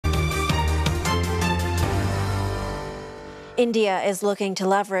India is looking to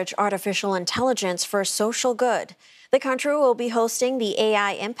leverage artificial intelligence for social good. The country will be hosting the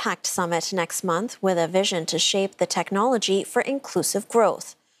AI Impact Summit next month with a vision to shape the technology for inclusive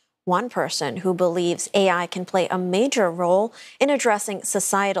growth. One person who believes AI can play a major role in addressing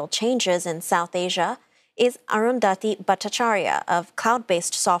societal changes in South Asia is Arundhati Bhattacharya of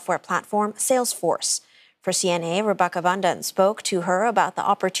cloud-based software platform Salesforce. For CNA, Rebecca Bundhun spoke to her about the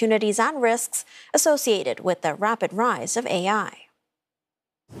opportunities and risks associated with the rapid rise of AI.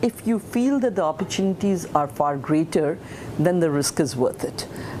 If you feel that the opportunities are far greater, then the risk is worth it.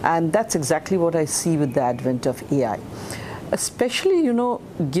 And that's exactly what I see with the advent of AI. Especially,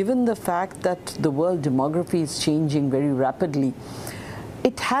 given the fact that the world demography is changing very rapidly,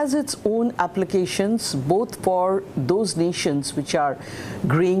 it has its own applications both for those nations which are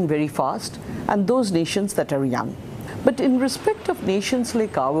growing very fast and those nations that are young. But in respect of nations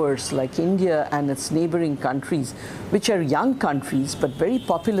like ours, like India and its neighboring countries, which are young countries but very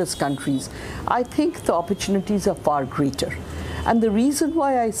populous countries, I think the opportunities are far greater. And the reason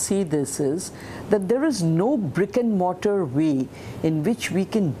why I say this is that there is no brick and mortar way in which we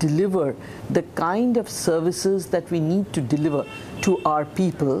can deliver the kind of services that we need to deliver to our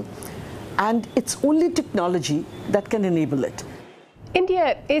people, and it's only technology that can enable it.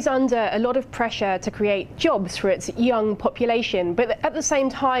 India is under a lot of pressure to create jobs for its young population, but at the same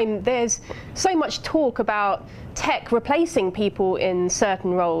time there's so much talk about tech replacing people in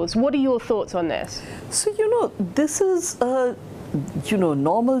certain roles. What are your thoughts on this? So, this is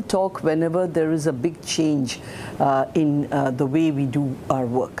normal talk whenever there is a big change in the way we do our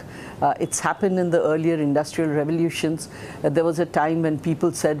work. It's happened in the earlier industrial revolutions. There was a time when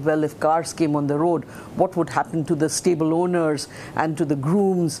people said, well, if cars came on the road, what would happen to the stable owners and to the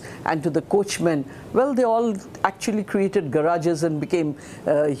grooms and to the coachmen? Well, they all actually created garages and became,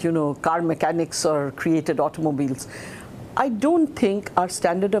 car mechanics or created automobiles. I don't think our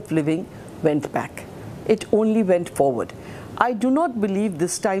standard of living went back. It only went forward. I do not believe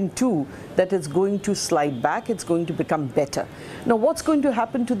this time too that it's going to slide back, it's going to become better. Now, what's going to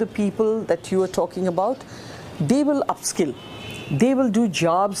happen to the people that you are talking about? They will upskill. They will do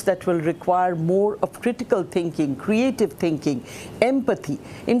jobs that will require more of critical thinking, creative thinking, empathy.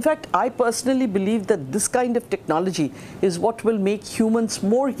 In fact, I personally believe that this kind of technology is what will make humans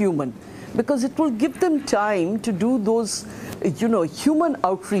more human, because it will give them time to do those, human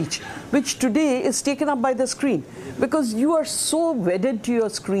outreach, which today is taken up by the screen. Because you are so wedded to your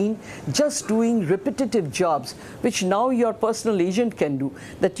screen, just doing repetitive jobs, which now your personal agent can do,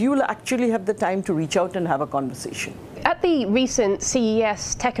 that you will actually have the time to reach out and have a conversation. At the recent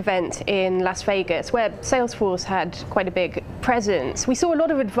CES tech event in Las Vegas, where Salesforce had quite a big presence, we saw a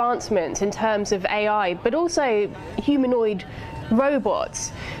lot of advancement in terms of AI, but also humanoid robots.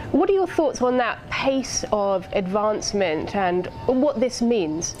 What are your thoughts on that pace of advancement and what this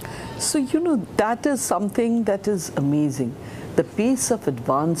means? So, that is something that is amazing. The pace of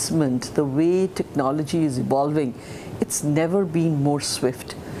advancement, the way technology is evolving, it's never been more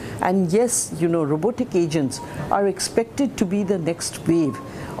swift. And yes, robotic agents are expected to be the next wave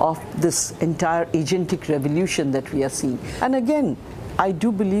of this entire agentic revolution that we are seeing. And again, I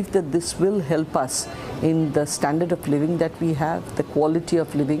do believe that this will help us in the standard of living that we have, the quality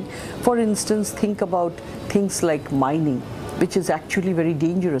of living. For instance, think about things like mining, which is actually very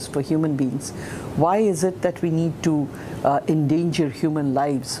dangerous for human beings. Why is it that we need to endanger human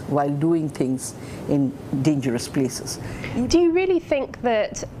lives while doing things in dangerous places? Do you really think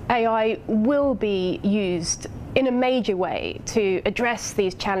that AI will be used in a major way to address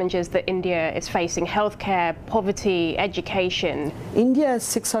these challenges that India is facing? Healthcare, poverty, education. India has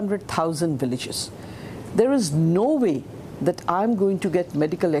 600,000 villages. There is no way that I'm going to get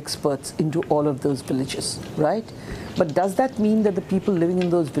medical experts into all of those villages, right? But does that mean that the people living in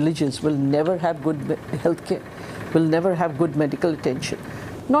those villages will never have good healthcare, will never have good medical attention?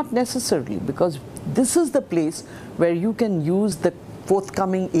 Not necessarily, because this is the place where you can use the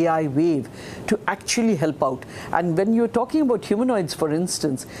forthcoming AI wave to actually help out. And when you're talking about humanoids, for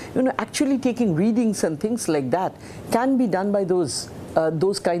instance, actually taking readings and things like that can be done by those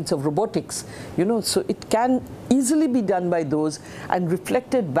kinds of robotics, so it can easily be done by those and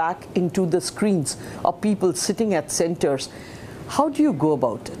reflected back into the screens of people sitting at centers. How do you go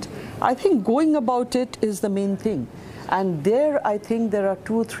about it? I think going about it is the main thing. And there, I think there are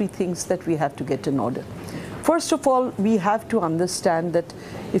 2 or 3 things that we have to get in order. First of all, we have to understand that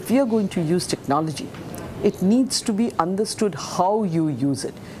if we are going to use technology, it needs to be understood how you use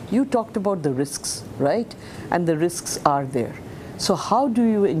it. You talked about the risks, right? And the risks are there. So how do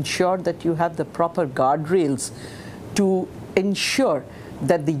you ensure that you have the proper guardrails to ensure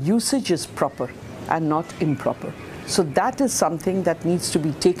that the usage is proper and not improper? So that is something that needs to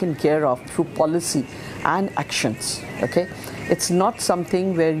be taken care of through policy and actions. Okay, it's not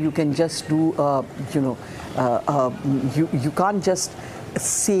something where you can just do, you can't just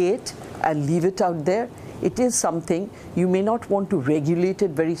say it and leave it out there. It is something you may not want to regulate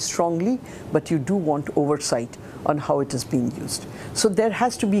it very strongly, but you do want oversight on how it is being used. So there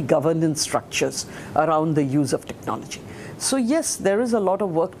has to be governance structures around the use of technology. So yes, there is a lot of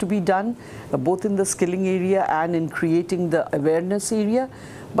work to be done, both in the skilling area and in creating the awareness area,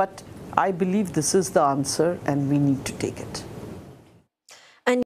 but I believe this is the answer and we need to take it.